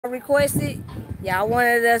requested. Y'all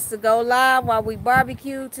wanted us to go live while we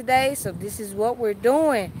barbecue today, so this is what we're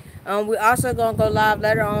doing. We also gonna go live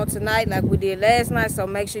later on tonight like we did last night, so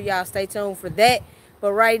make sure y'all stay tuned for that.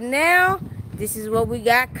 But right now, this is what we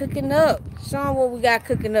got cooking up. Show 'em what we got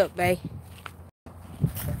cooking up, babe.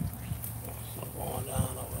 Going down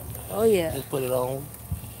over there. Oh yeah. Just put it on.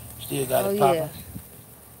 Still got Oh it yeah. popping.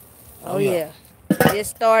 Oh yeah.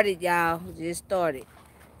 Just started, y'all. Just started.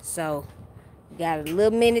 So, got a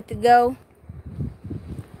little minute to go.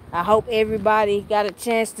 I hope everybody got a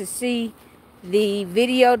chance to see the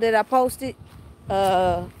video that I posted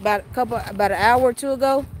about an hour or two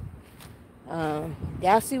ago.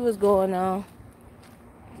 Y'all see what's going on.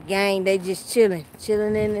 The gang, they just chilling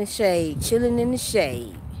in the shade, chilling in the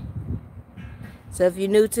shade. So if you're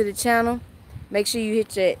new to the channel, make sure you hit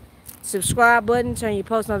that subscribe button, turn your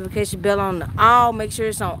post notification bell on to all. Make sure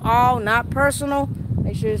it's on all, not personal.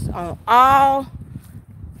 Make sure it's on all.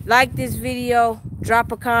 Like this video,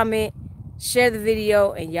 drop a comment, share the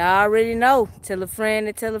video, and y'all already know. Tell a friend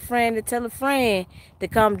to tell a friend to tell a friend to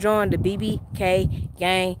come join the BBK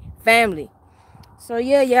gang family. So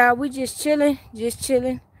yeah, y'all, we just chilling,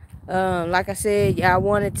 like I said, y'all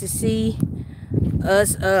wanted to see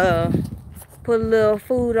us put a little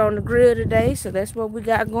food on the grill today, so that's what we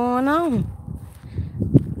got going on.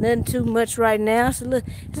 Nothing too much right now. It's a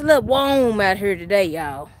little warm out here today,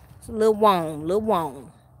 y'all. It's a little warm.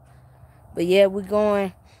 But yeah, we're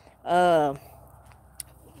going,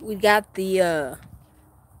 we got the,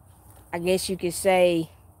 I guess you could say,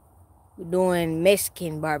 we're doing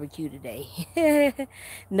Mexican barbecue today.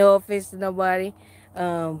 No offense to nobody,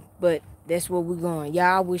 but that's where we're going.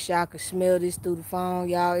 Y'all, wish y'all could smell this through the phone.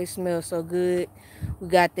 Y'all, it smells so good. We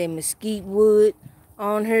got that mesquite wood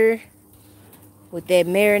on here with that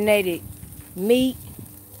marinated meat.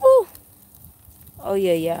 Woo! Oh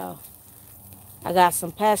yeah, y'all. I got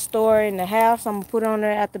some pastor in the house. I'm gonna put on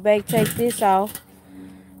there after bake. Take this off.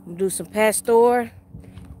 I'm gonna do some pastor,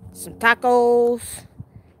 some tacos,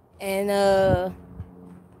 and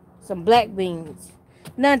some black beans.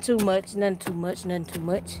 None too much.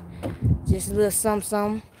 Just a little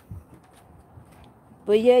something.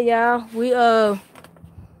 But yeah, y'all, we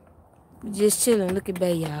just chilling. Look at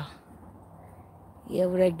Bay, y'all. Yeah,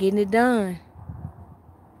 we're getting it done.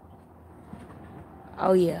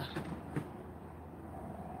 Oh yeah.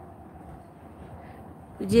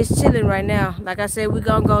 We're just chilling right now. Like I said, we're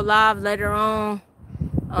gonna go live later on,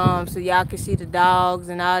 so y'all can see the dogs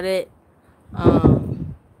and all that.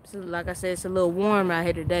 So like I said, it's a little warm out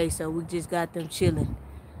here today, so we just got them chilling.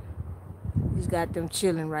 Just got them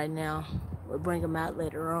chilling right now. We'll bring them out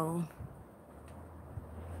later on.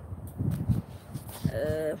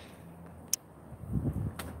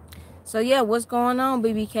 So yeah, what's going on,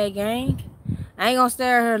 BBK gang? I ain't gonna stay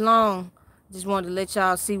here long. Just wanted to let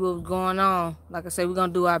y'all see what was going on. Like I said, we're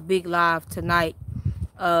gonna do our big live tonight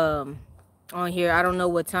on here. I don't know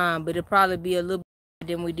what time, but it'll probably be a little bit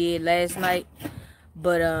than we did last night.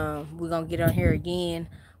 But we're gonna get on here again.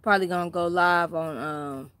 Probably gonna go live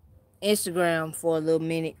on Instagram for a little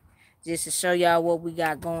minute, just to show y'all what we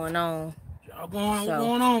got going on. Y'all what's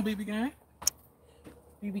going on, BB gang?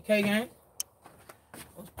 BBK gang?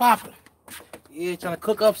 What's poppin'? Yeah, trying to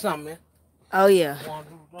cook up something, man. Oh yeah.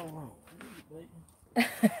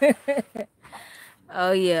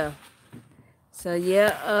 Oh yeah. So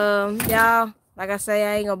yeah, y'all, like I say,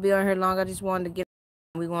 I ain't gonna be on here long. I just wanted to get,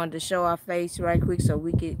 we wanted to show our face right quick so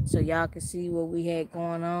y'all can see what we had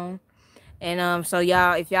going on. And so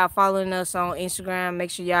y'all, if y'all following us on Instagram,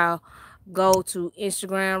 make sure y'all go to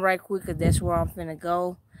Instagram right quick, cause that's where I'm finna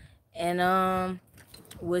go. And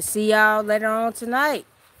we'll see y'all later on tonight.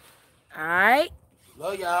 All right.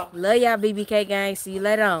 Love y'all. Love y'all, BBK gang. See you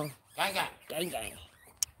later on. Gang gang. Gang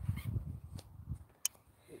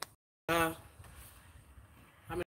gang.